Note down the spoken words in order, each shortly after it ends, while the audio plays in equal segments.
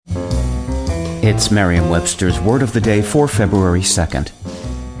It's Merriam-Webster's Word of the Day for February 2nd.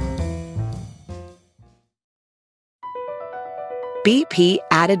 BP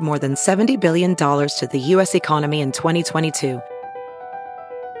added more than $70 billion to the U.S. economy in 2022.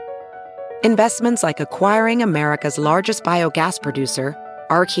 Investments like acquiring America's largest biogas producer,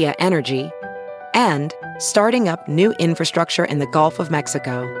 Archaea Energy, and starting up new infrastructure in the Gulf of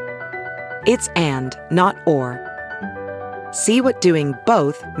Mexico. It's and, not or. See what doing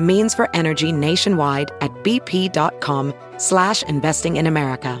both means for energy nationwide at bp.com/investing in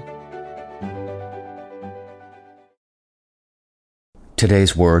America.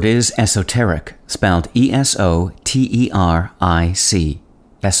 Today's word is esoteric, spelled E-S-O-T-E-R-I-C.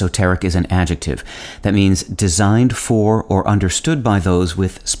 Esoteric is an adjective that means designed for or understood by those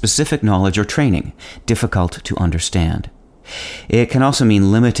with specific knowledge or training, difficult to understand. It can also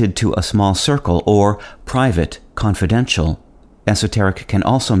mean limited to a small circle or private, confidential. Esoteric can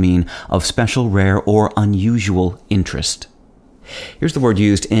also mean of special, rare, or unusual interest. Here's the word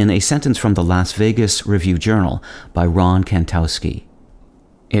used in a sentence from the Las Vegas Review-Journal by Ron Kantowski.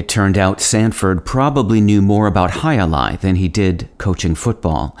 It turned out Sanford probably knew more about Hialeah than he did coaching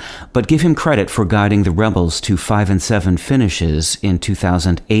football, but give him credit for guiding the Rebels to 5-7 finishes in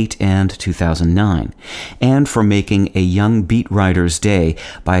 2008 and 2009, and for making a young beat writer's day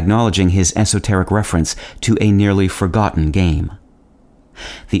by acknowledging his esoteric reference to a nearly forgotten game.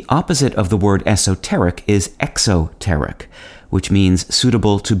 The opposite of the word esoteric is exoteric, which means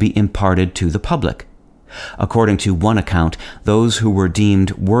suitable to be imparted to the public. According to one account, those who were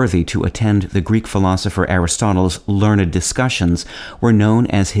deemed worthy to attend the Greek philosopher Aristotle's learned discussions were known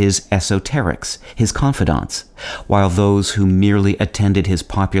as his esoterics, his confidants, while those who merely attended his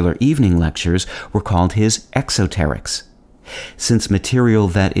popular evening lectures were called his exoterics. Since material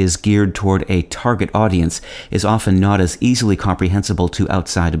that is geared toward a target audience is often not as easily comprehensible to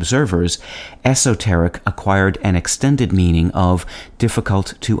outside observers, esoteric acquired an extended meaning of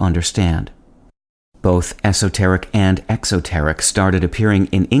difficult to understand. Both esoteric and exoteric started appearing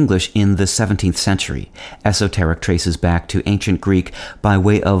in English in the 17th century. Esoteric traces back to ancient Greek by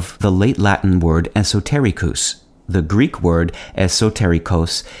way of the late Latin word esotericus. The Greek word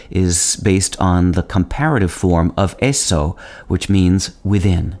esoterikos is based on the comparative form of eso, which means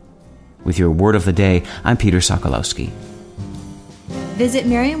within. With your Word of the Day, I'm Peter Sokolowski. Visit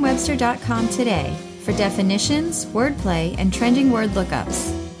Merriam-Webster.com today for definitions, wordplay, and trending word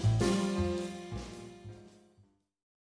lookups.